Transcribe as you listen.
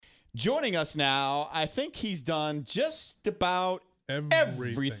Joining us now, I think he's done just about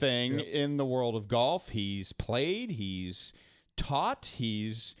everything Yep. in the world of golf. He's played, he's taught,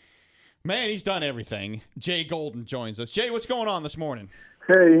 he's done everything. Jay Golden joins us. Jay, what's going on this morning?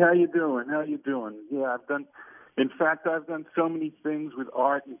 Hey, how you doing? Yeah, I've done so many things with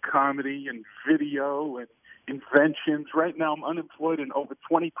art and comedy and video and inventions. Right now, I'm unemployed in over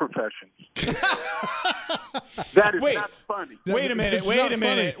 20 professions. That is not funny. Wait a minute. It's not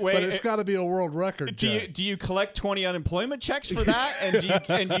funny, but it's got to be a world record. Do you collect 20 unemployment checks for that? and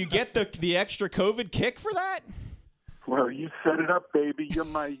do you get the extra COVID kick for that? Well, you set it up, baby. You're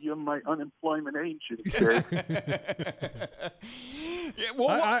my unemployment agent, Jay.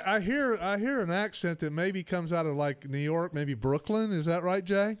 I hear an accent that maybe comes out of like New York, maybe Brooklyn. Is that right,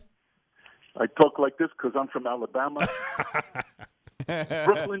 Jay? I talk like this because I'm from Alabama.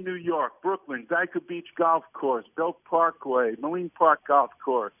 Brooklyn, New York. Brooklyn, Dyker Beach Golf Course, Belt Parkway, Marine Park Golf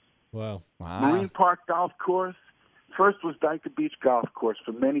Course. Wow. Marine Park Golf Course. First was Dyker Beach Golf Course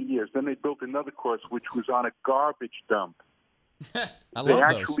for many years. Then they built another course which was on a garbage dump. They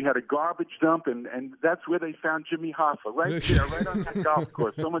actually had a garbage dump, and that's where they found Jimmy Hoffa, right there, right on that golf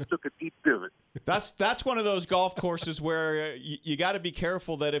course. Someone took a deep divot. That's one of those golf courses where you got to be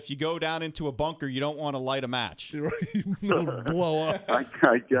careful that if you go down into a bunker, you don't want to light a match. It'll blow up. I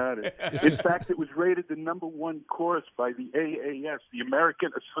got it. In fact, it was rated the number one course by the AAS, the American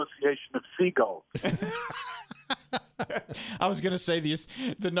Association of Seagulls. I was gonna say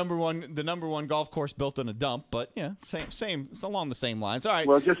the number one golf course built on a dump, but yeah, same. It's along the same lines. All right.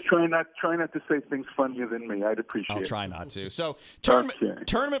 Well, just try not to say things funnier than me. I'd appreciate it. I'll try not to. So,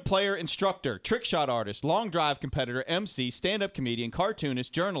 tournament player, instructor, trick shot artist, long drive competitor, MC, stand-up comedian,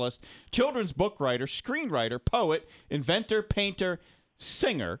 cartoonist, journalist, children's book writer, screenwriter, poet, inventor, painter,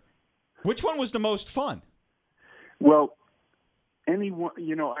 singer. Which one was the most fun? Well, anyone,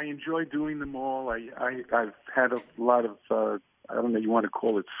 I enjoy doing them all. I've had a lot of, I don't know, you want to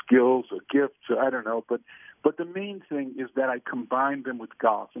call it skills or gifts, or I don't know, but the main thing is that I combine them with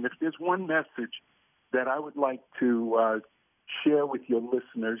golf. And if there's one message that I would like to share with your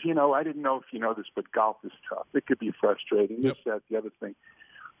listeners, I didn't know if you know this, but golf is tough. It could be frustrating, this, that, the other thing.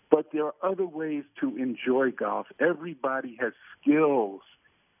 But there are other ways to enjoy golf. Everybody has skills.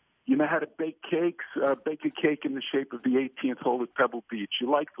 You know how to bake cakes? Bake a cake in the shape of the 18th hole at Pebble Beach. You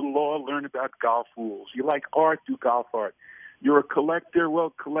like the law? Learn about golf rules. You like art? Do golf art. You're a collector?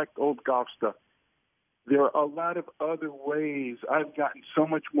 Well, collect old golf stuff. There are a lot of other ways. I've gotten so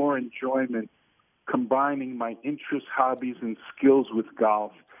much more enjoyment combining my interests, hobbies, and skills with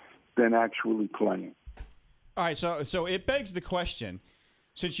golf than actually playing. All right, so it begs the question,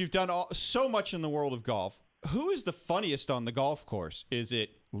 since you've done so much in the world of golf, who is the funniest on the golf course? Is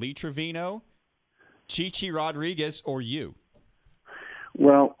it Lee Trevino, Chi-Chi Rodriguez, or you?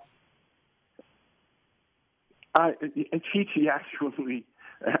 Well, Chi-Chi actually,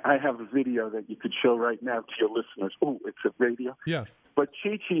 I have a video that you could show right now to your listeners. Oh, it's a radio? Yeah. But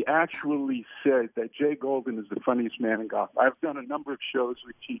Chi-Chi actually said that Jay Golden is the funniest man in golf. I've done a number of shows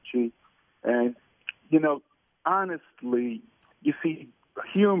with Chi-Chi, and, honestly, you see,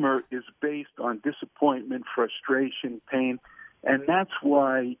 humor is based on disappointment, frustration, pain, and that's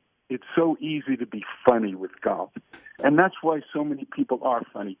why it's so easy to be funny with golf. And that's why so many people are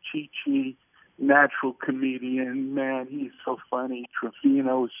funny. Chi-Chi, natural comedian, man, he's so funny.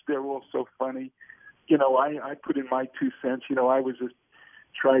 Trevino, they're all so funny. I put in my 2 cents.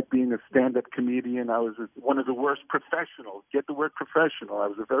 Tried being a stand-up comedian. I was one of the worst professionals. Get the word professional. I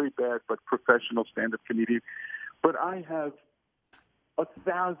was a very bad but professional stand-up comedian. But I have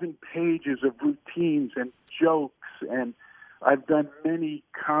 1,000 pages of routines and jokes, and I've done many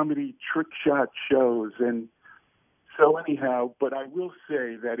comedy trick shot shows. And so anyhow, but I will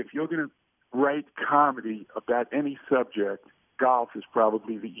say that if you're going to write comedy about any subject, golf is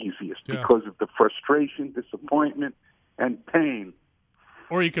probably the easiest because of the frustration, disappointment, and pain.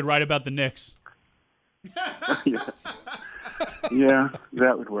 Or you could write about the Knicks. Yeah,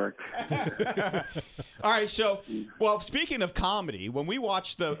 that would work. All right, so speaking of comedy, when we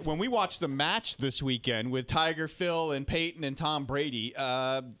watched the match this weekend with Tiger, Phil, and Peyton and Tom Brady,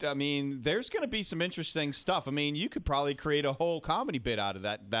 there's going to be some interesting stuff. You could probably create a whole comedy bit out of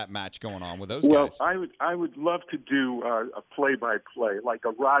that match going on with those guys. Well, I would love to do a play-by-play, like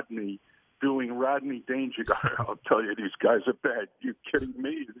a Rodney doing Rodney Dangerfield. I'll tell you, these guys are bad. You kidding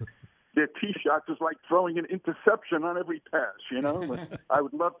me? Their tee shots is like throwing an interception on every pass, I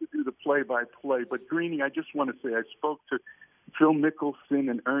would love to do the play-by-play. But, Greeny, I just want to say I spoke to Phil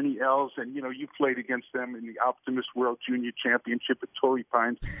Mickelson and Ernie Els, and, you played against them in the Optimus World Junior Championship at Torrey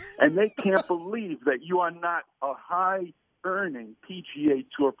Pines, and they can't believe that you are not a high high-earning PGA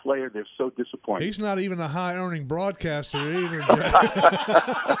Tour player. They're so disappointed. He's not even a high-earning broadcaster either.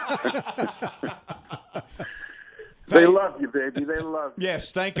 They love you, baby. They love you.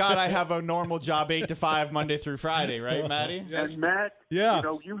 Yes, thank God I have a normal job, 8 to 5, Monday through Friday, right, Matty? And Matt, Yeah.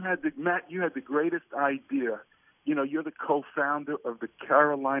 you had the greatest idea. You're the co-founder of the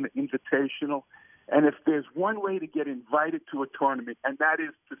Carolina Invitational, and if there's one way to get invited to a tournament, and that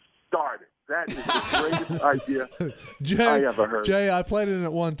is to start it. That is the greatest idea I ever heard. Jay, I played in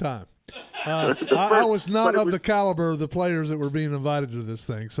it one time. I was not of the caliber of the players that were being invited to this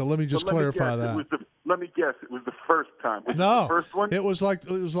thing. So let me just clarify that. Let me guess. It was the first time. Was No, it the first one? It was like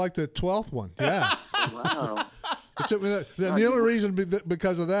the 12th one. Yeah. Wow. It took me the only reason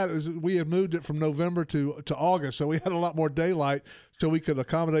because of that is we had moved it from November to August, so we had a lot more daylight, so we could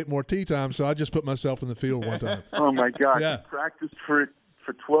accommodate more tee time. So I just put myself in the field one time. Oh my God! Yeah. You practiced for it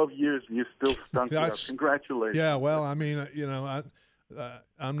for 12 years, and you still stunk it up. Congratulations. Yeah. Well, I mean,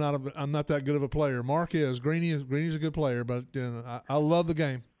 I'm not that good of a player. Mark is. Greeny's a good player, but I love the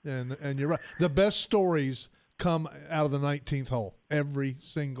game, and you're right. The best stories come out of the 19th hole every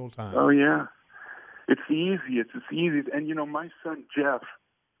single time. Oh yeah. It's the easiest. It's the easiest. And, my son, Jeff,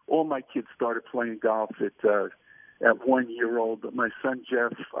 all my kids started playing golf at 1 year old. But my son,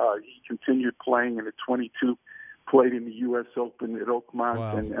 Jeff, he continued playing, and at 22, played in the U.S. Open at Oakmont,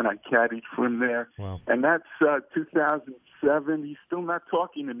 Wow. and I caddied for him there. Wow. And that's 2007. He's still not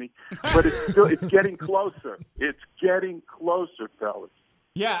talking to me, but it's getting closer. It's getting closer, fellas.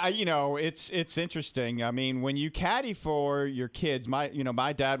 Yeah, it's interesting. I mean, when you caddy for your kids,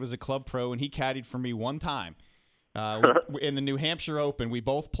 my dad was a club pro, and he caddied for me one time in the New Hampshire Open. We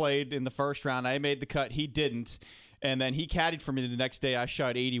both played in the first round. I made the cut, he didn't, and then he caddied for me the next day. I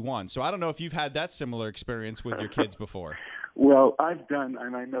shot 81. So I don't know if you've had that similar experience with your kids before. Well, I've done,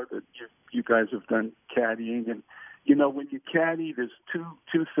 and I know that you guys have done caddying, and when you caddy, there's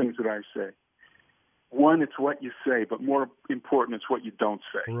two things that I say. One, it's what you say, but more important, it's what you don't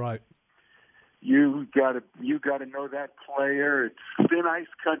say. Right. You gotta know that player. It's Thin Ice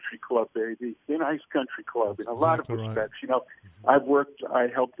Country Club, baby. Thin Ice Country Club. In a lot of respects, I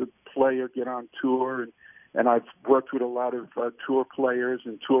helped the player get on tour, and I've worked with a lot of tour players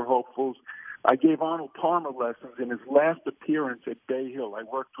and tour hopefuls. I gave Arnold Palmer lessons in his last appearance at Bay Hill. I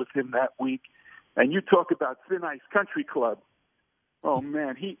worked with him that week, and you talk about Thin Ice Country Club. Oh,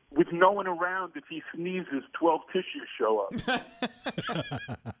 man, with no one around, if he sneezes, 12 tissues show up.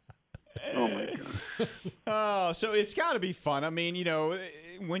 Oh, my God. Oh, so it's got to be fun. I mean,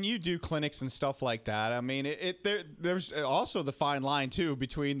 when you do clinics and stuff like that, I mean, there's also the fine line, too,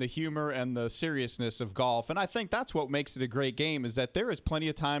 between the humor and the seriousness of golf. And I think that's what makes it a great game, is that there is plenty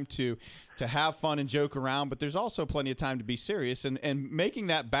of time to have fun and joke around, but there's also plenty of time to be serious. And making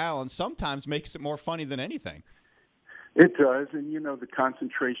that balance sometimes makes it more funny than anything. It does, and the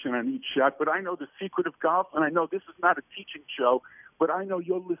concentration on each shot. But I know the secret of golf, and I know this is not a teaching show, but I know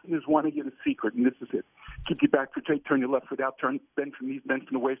your listeners want to get a secret, and this is it. Keep your back foot straight, turn your left foot out, bend from the knees, bend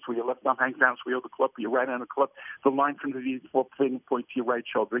from the waist, where your left arm hangs down, sway the club, with your right hand on the club, the line from the knees, point to your right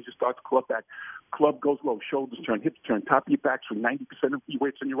shoulder. As you start the club back, club goes low, shoulders turn, hips turn, top of your back swing, 90% of your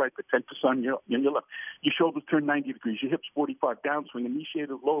weight's on your right, but 10% on your left. Your shoulders turn 90 degrees, your hips 45, downswing, initiate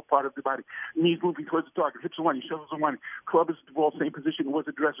the lower part of the body, knees moving towards the target, hips are winding, shoulders are winding, club is the ball, same position it was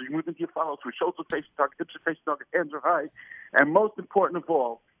a dresser. You move into your follow through, shoulders face the target, hips are face the target, hands are high, and most important of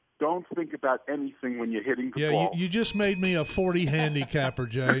all, don't think about anything when you're hitting the ball. Yeah, you just made me a 40 handicapper,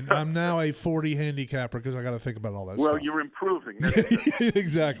 Jay. I'm now a 40 handicapper because I got to think about all that stuff. Well, you're improving.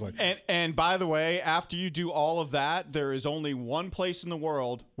 Exactly. And by the way, after you do all of that, there is only one place in the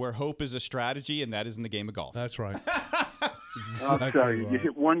world where hope is a strategy, and that is in the game of golf. That's right. I'll tell you, you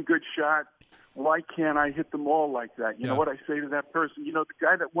hit one good shot. Why can't I hit them all like that? You know what I say to that person? The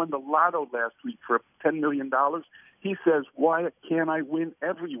guy that won the lotto last week for $10 million, he says, why can't I win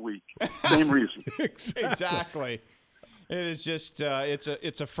every week? Same reason. Exactly. It is just it's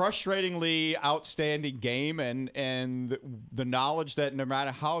a frustratingly outstanding game, and the knowledge that no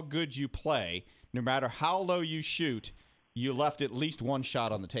matter how good you play, no matter how low you shoot, you left at least one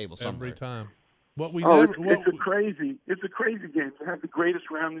shot on the table somewhere. Every time. It's a crazy game. To have the greatest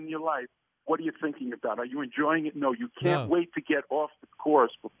round in your life, what are you thinking about? Are you enjoying it? No, you can't wait to get off the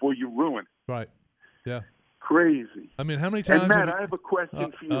course before you ruin it. Right. Yeah. Crazy. I mean, how many times? And Matt, I have a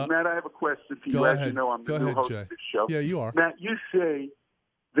question for you. Matt, I have a question for you. Go As ahead. you know, I'm the new host of this show. Yeah, you are. Matt, you say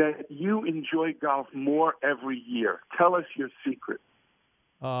that you enjoy golf more every year. Tell us your secret.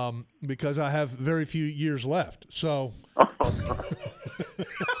 Because I have very few years left. So.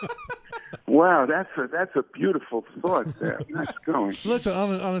 Wow, that's a beautiful thought there. Nice going. Listen,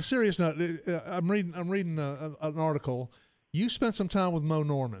 on a serious note, I'm reading an article, You spent some time with Mo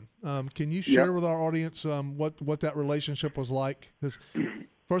Norman. Can you share with our audience what that relationship was like? 'Cause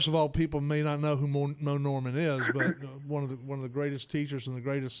first of all, people may not know who Mo Norman is, but one of the greatest teachers and the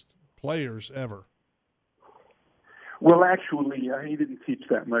greatest players ever. Well, actually, he didn't teach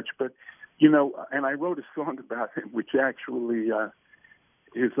that much, but and I wrote a song about him, which actually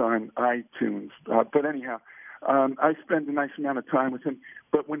is on iTunes. But anyhow, I spent a nice amount of time with him.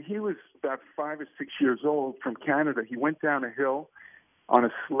 But when he was about 5 or 6 years old from Canada, he went down a hill on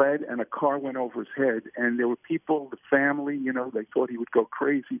a sled and a car went over his head. And there were people, the family, they thought he would go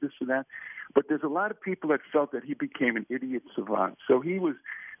crazy, this and that. But there's a lot of people that felt that he became an idiot savant. So he was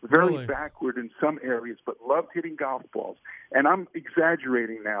very backward in some areas, but loved hitting golf balls. And I'm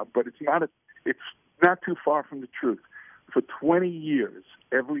exaggerating now, but it's not too far from the truth. For 20 years,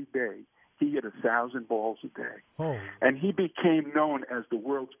 every day, he hit 1,000 balls a day. Oh. And he became known as the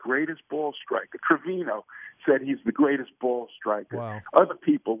world's greatest ball striker. Trevino said he's the greatest ball striker. Wow. Other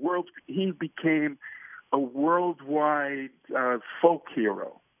people, he became a worldwide folk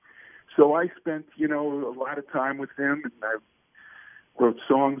hero. So I spent, a lot of time with him, and I wrote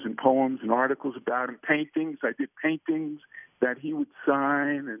songs and poems and articles about him, paintings. I did paintings that he would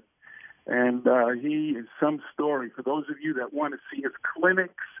sign, and he is some story. For those of you that want to see his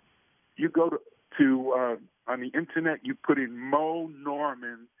clinics, you go to on the internet, you put in Mo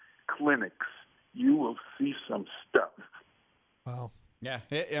Norman clinics. You will see some stuff. Wow. Yeah,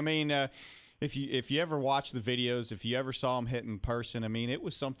 I mean, if you ever watch the videos, if you ever saw him hit in person, I mean, it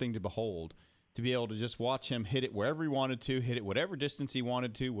was something to behold. To be able to just watch him hit it wherever he wanted to, hit it whatever distance he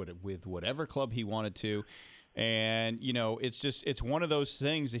wanted to, with whatever club he wanted to. And, it's one of those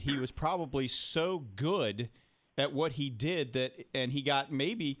things that he was probably so good at what he did and he got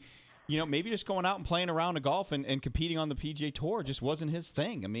maybe just going out and playing around a golf and competing on the PGA Tour just wasn't his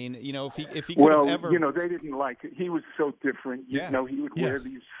thing. I mean, if he could have ever... they didn't like it. He was so different. He would wear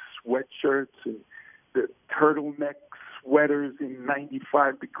these sweatshirts and the turtleneck sweaters in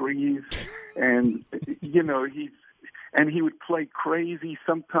 95 degrees, and he would play crazy.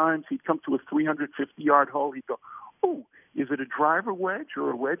 Sometimes he'd come to a 350-yard hole. He'd go, "Oh, is it a driver wedge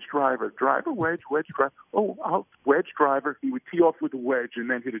or a wedge driver? Driver wedge, wedge driver. Oh, wedge driver." He would tee off with a wedge and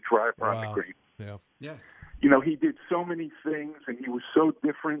then hit a driver on the green. Yeah. He did so many things, and he was so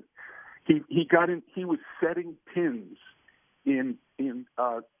different. He got in. He was setting pins in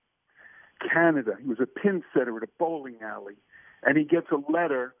Canada. He was a pin setter at a bowling alley, and he gets a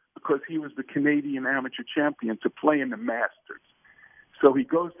letter because he was the Canadian amateur champion to play in the Masters. So he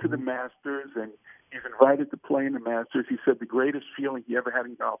goes to the Masters, and he's invited to play in the Masters. He said the greatest feeling he ever had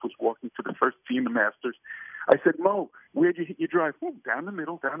in golf was walking to the first tee in the Masters. I said, "Mo, where'd you hit your drive?" "Oh, down the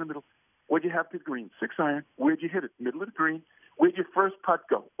middle. Where'd you have to the green?" "6 iron." "Where'd you hit it?" "Middle of the green." "Where'd your first putt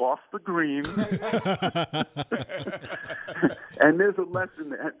go?" "Off the green." And there's a lesson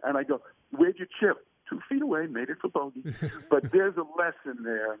there. And I go, "Where'd you chip?" 2 feet away, made it for bogey. But there's a lesson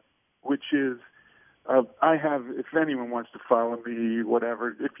there, which is, I have, if anyone wants to follow me,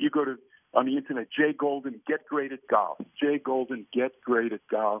 whatever, if you go on the internet, Jay Golden, Get Great at Golf. Jay Golden, Get Great at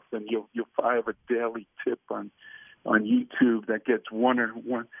Golf, and you'll have a daily tip on YouTube that gets one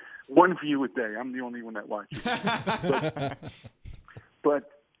view a day. I'm the only one that watches. But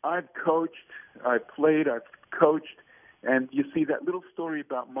I've coached, I've played, I've coached, and you see that little story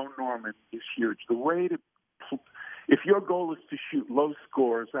about Mo Norman is huge. The way if your goal is to shoot low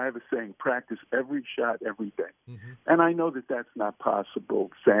scores, I have a saying, practice every shot every day. Mm-hmm. And I know that that's not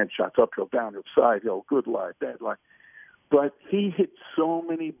possible. Sand shots, uphill, downhill, side hill, good lie, bad lie. But he hit so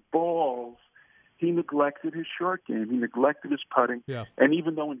many balls, he neglected his short game. He neglected his putting. Yeah. And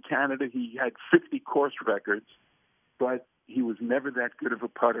even though in Canada he had 50 course records, but he was never that good of a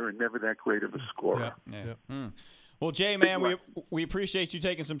putter and never that great of a scorer. Yeah. Well, Jay, man, we appreciate you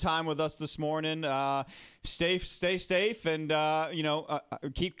taking some time with us this morning. Stay safe, and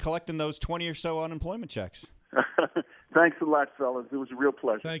keep collecting those 20 or so unemployment checks. Thanks a lot, fellas. It was a real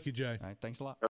pleasure. Thank you, Jay. All right, thanks a lot.